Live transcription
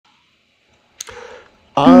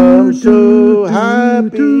I'm so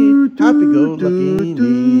happy, happy-go-lucky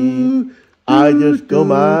me. I just go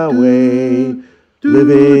my way,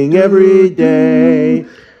 living every day.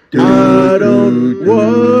 I don't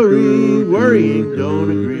worry, worrying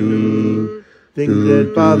don't agree. Things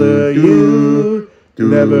that bother you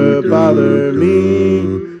never bother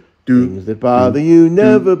me. Things that bother you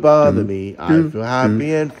never bother me. I feel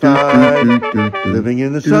happy and fine, living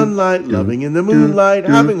in the sunlight, loving in the moonlight,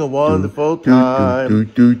 having a wonderful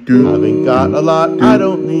time. Having got a lot, I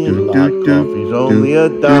don't need a lot. Coffee's only a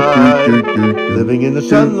dime. Living in the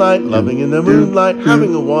sunlight, loving in the moonlight,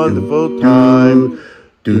 having a wonderful time.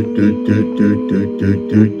 Just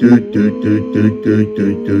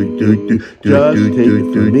take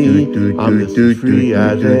it from me, I'm just as free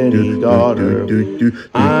as any daughter.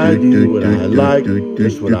 I do what I like,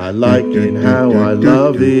 just what I like and how I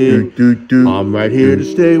love it. I'm right here to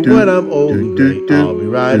stay when I'm old and gray, I'll be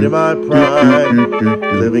right in my prime.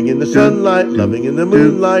 Living in the sunlight, loving in the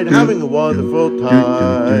moonlight, having a wonderful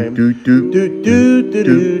time.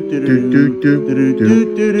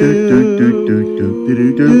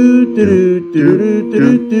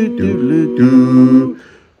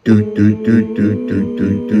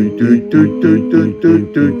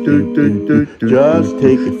 Just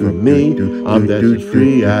take it from me, I'm just as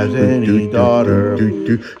free as any daughter.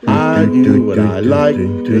 I do what I like,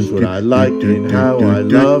 just what I like and how I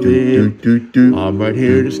love it. I'm right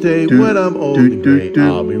here to stay when I'm old and gray,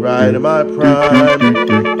 I'll be right in my prime.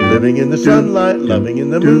 Living in the sunlight, loving in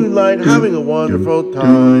the moonlight, having a wonderful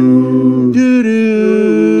time.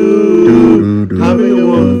 Having a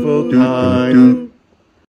wonderful time.